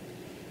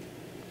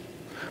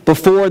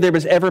 Before there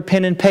was ever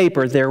pen and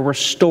paper, there were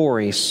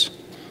stories.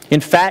 In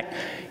fact,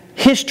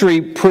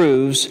 history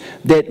proves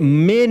that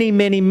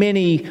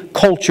many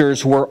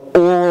cultures were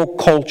oral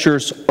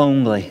cultures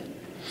only.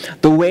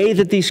 The way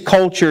that these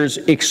cultures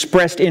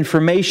expressed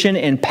information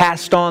and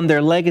passed on their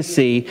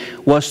legacy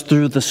was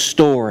through the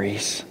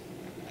stories.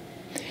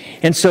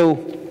 And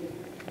so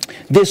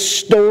this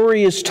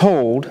story is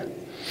told,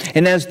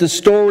 and as the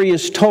story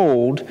is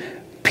told,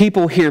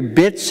 people hear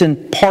bits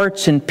and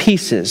parts and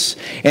pieces.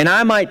 And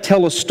I might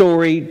tell a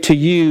story to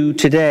you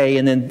today,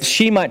 and then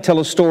she might tell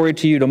a story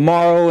to you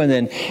tomorrow, and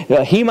then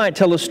he might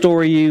tell a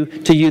story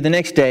to you the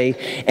next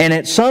day. And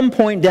at some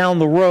point down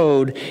the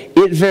road,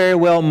 it very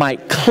well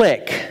might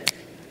click.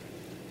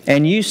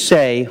 And you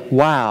say,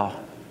 wow,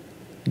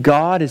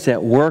 God is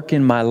at work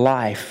in my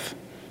life.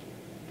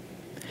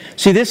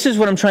 See, this is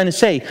what I'm trying to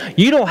say.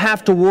 You don't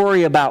have to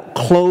worry about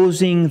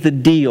closing the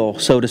deal,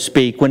 so to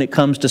speak, when it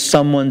comes to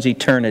someone's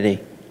eternity.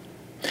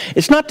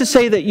 It's not to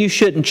say that you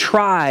shouldn't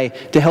try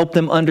to help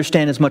them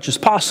understand as much as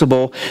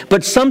possible,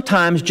 but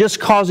sometimes just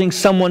causing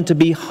someone to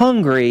be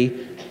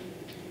hungry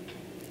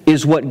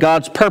is what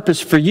God's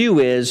purpose for you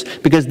is,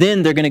 because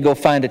then they're going to go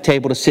find a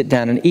table to sit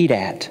down and eat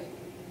at.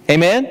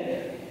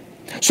 Amen?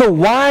 So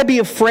why be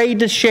afraid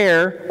to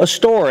share a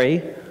story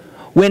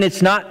when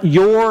it's not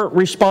your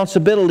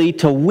responsibility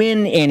to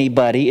win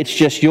anybody? It's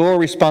just your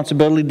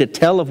responsibility to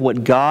tell of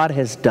what God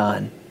has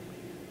done.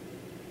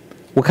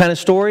 What kind of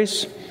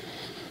stories?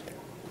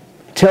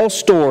 Tell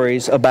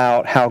stories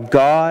about how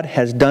God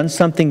has done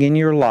something in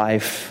your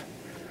life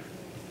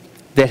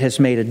that has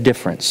made a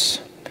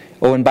difference.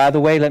 Oh, and by the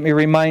way, let me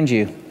remind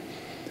you,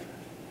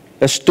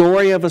 a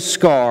story of a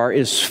scar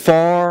is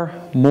far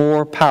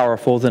more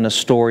powerful than a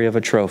story of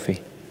a trophy.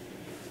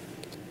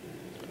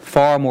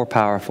 Far more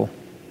powerful.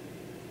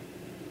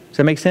 Does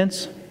that make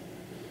sense?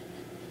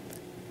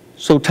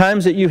 So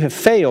times that you have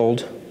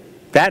failed,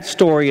 that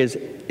story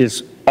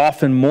is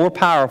often more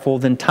powerful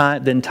than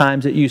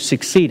times that you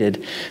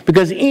succeeded.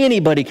 Because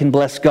anybody can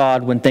bless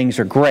God when things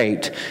are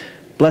great.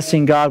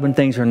 Blessing God when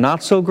things are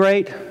not so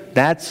great,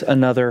 that's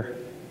another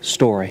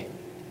story.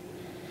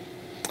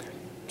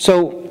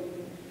 So,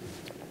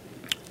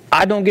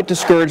 I don't get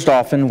discouraged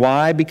often.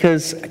 Why?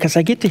 Because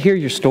I get to hear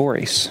your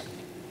stories.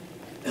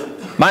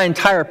 My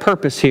entire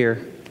purpose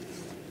here,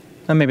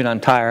 maybe not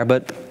entire,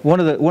 but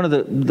one of the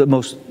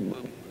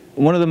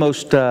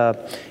most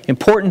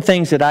important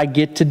things that I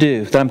get to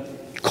do, that I'm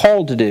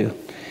called to do,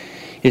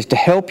 is to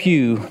help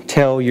you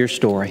tell your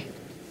story.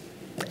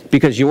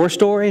 Because your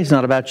story is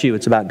not about you,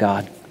 it's about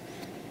God.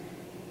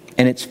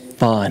 And it's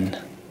fun.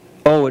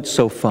 Oh, it's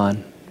so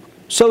fun.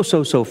 So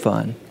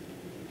fun.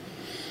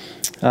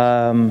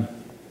 So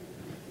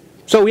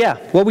yeah,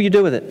 what will you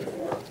do with it?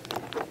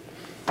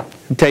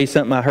 I'll tell you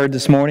something I heard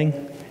this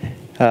morning.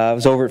 I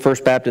was over at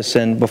First Baptist,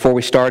 and before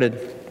we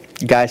started,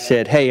 a guy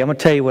said, "Hey, I'm going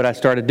to tell you what I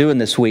started doing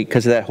this week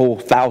because of that whole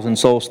 1,000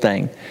 souls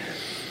thing."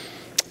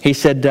 He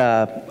said,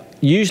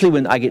 usually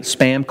when I get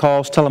spam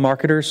calls,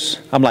 telemarketers,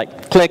 I'm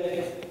like,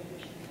 click.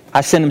 I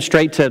send them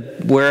straight to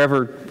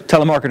wherever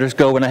telemarketers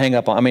go when I hang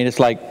up on. I mean, it's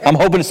like, I'm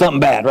hoping it's something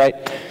bad, right?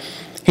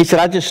 He said,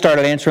 I just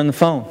started answering the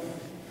phone.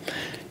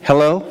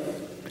 Hello?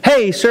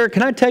 Hey, sir,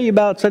 can I tell you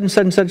about such and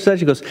such and such and such?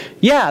 He goes,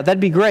 yeah, that'd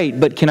be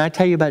great, but can I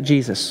tell you about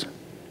Jesus?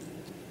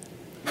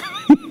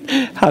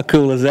 How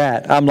cool is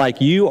that? I'm like,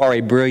 you are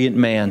a brilliant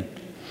man.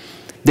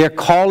 They're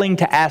calling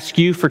to ask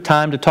you for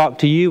time to talk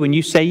to you, and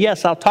you say,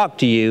 yes, I'll talk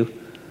to you,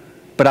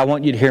 but I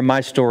want you to hear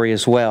my story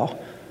as well.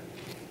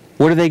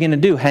 What are they going to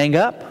do? Hang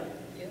up?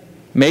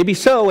 Maybe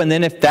so, and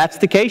then if that's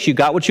the case, you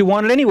got what you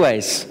wanted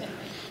anyways.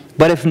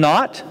 But if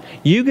not,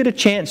 you get a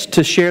chance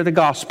to share the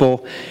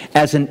gospel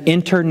as an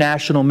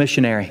international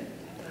missionary.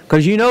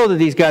 Because you know that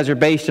these guys are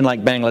based in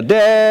like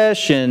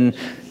Bangladesh and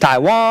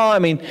Taiwan. I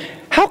mean,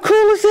 how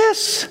cool is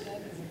this?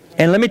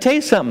 And let me tell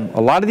you something.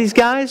 A lot of these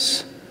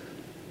guys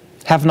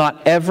have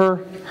not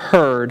ever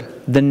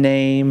heard the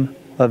name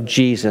of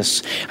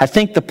Jesus. I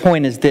think the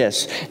point is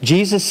this.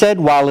 Jesus said,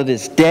 while it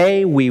is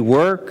day, we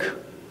work,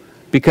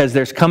 because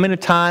there's coming a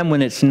time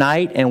when it's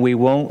night and we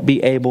won't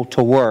be able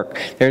to work.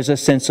 There's a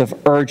sense of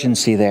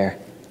urgency there.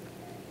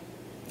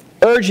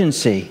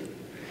 Urgency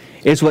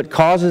is what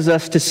causes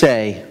us to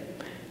say,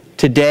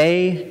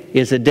 today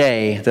is a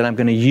day that I'm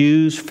going to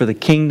use for the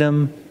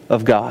kingdom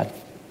of God.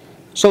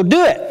 So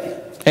do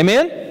it.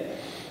 Amen?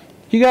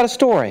 You got a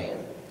story.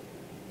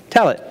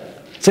 Tell it.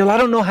 Say, well, I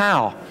don't know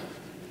how.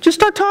 Just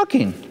start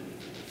talking.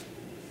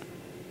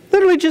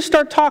 Literally just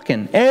start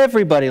talking.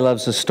 Everybody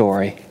loves a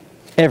story.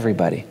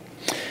 Everybody.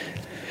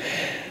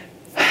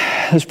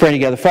 Let's pray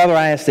together. Father,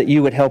 I ask that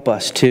you would help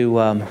us to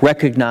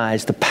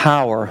recognize the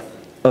power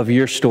of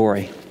your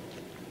story.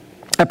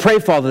 I pray,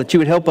 Father, that you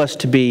would help us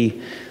to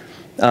be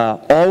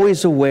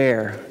always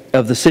aware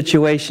of the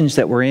situations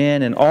that we're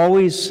in, and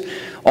always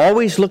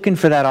looking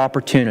for that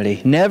opportunity.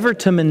 Never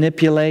to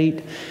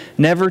manipulate,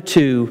 never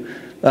to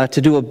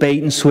do a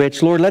bait and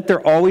switch. Lord, let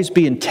there always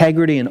be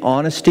integrity and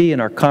honesty in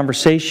our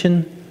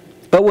conversation.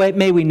 But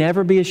may we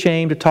never be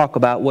ashamed to talk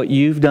about what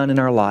you've done in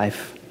our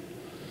life.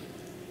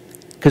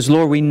 Because,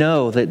 Lord, we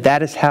know that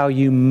that is how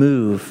you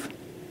move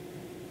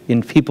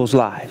in people's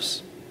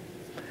lives.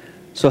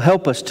 So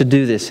help us to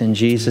do this in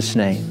Jesus'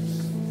 name.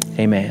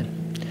 Amen.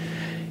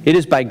 It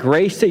is by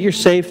grace that you're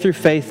saved through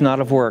faith, not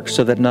of works,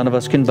 so that none of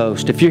us can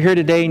boast. If you're here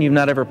today and you've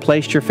not ever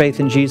placed your faith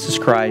in Jesus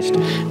Christ,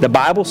 the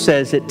Bible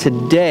says that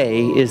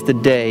today is the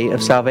day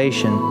of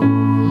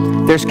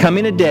salvation. There's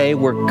coming a day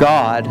where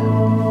God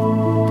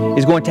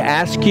is going to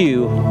ask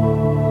you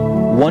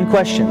one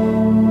question.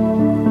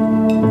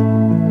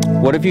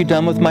 What have you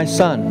done with my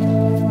son?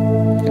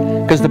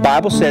 Because the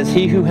Bible says,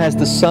 he who has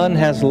the Son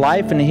has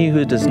life, and he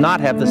who does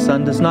not have the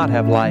Son does not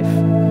have life.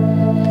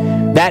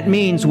 That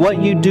means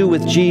what you do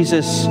with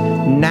Jesus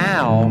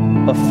now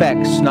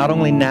affects not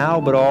only now,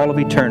 but all of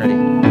eternity.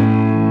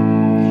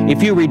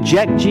 If you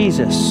reject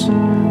Jesus,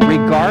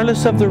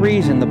 regardless of the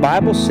reason, the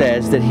Bible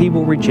says that he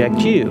will reject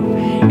you.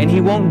 And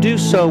he won't do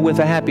so with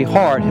a happy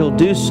heart. He'll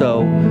do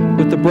so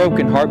with a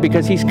broken heart,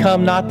 because he's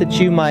come not that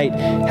you might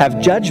have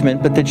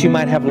judgment, but that you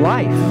might have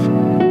life.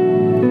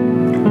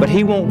 But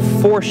he won't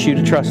force you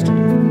to trust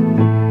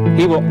him.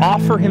 He will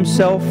offer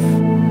himself,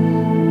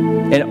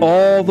 and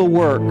all the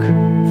work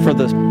for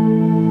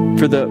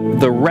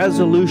the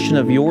resolution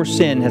of your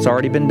sin has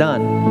already been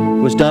done.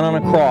 It was done on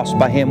a cross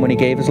by him when he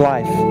gave his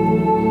life.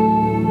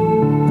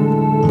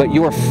 But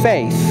your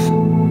faith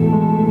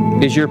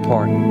is your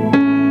part.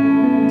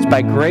 It's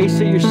by grace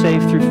that you're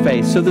saved through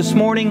faith. So this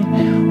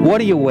morning,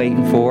 what are you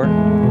waiting for?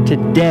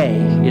 Today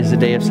is the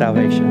day of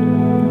salvation.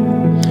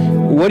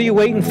 What are you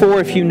waiting for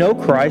if you know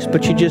Christ,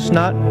 but you're just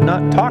not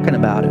talking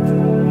about it?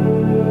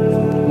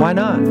 Why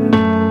not?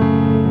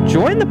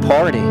 Join the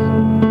party.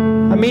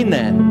 I mean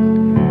that.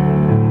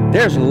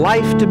 There's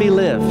life to be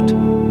lived.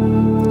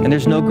 And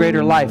there's no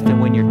greater life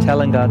than when you're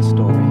telling God's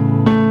story.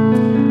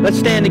 Let's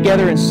stand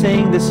together and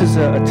sing. This is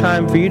a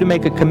time for you to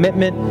make a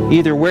commitment,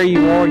 either where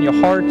you are in your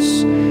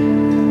hearts,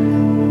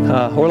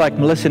 or like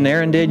Melissa and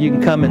Aaron did, you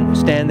can come and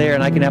stand there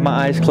and I can have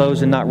my eyes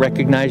closed and not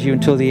recognize you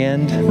until the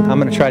end. I'm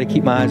going to try to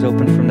keep my eyes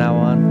open from now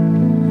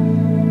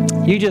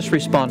on. You just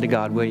respond to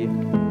God, will you?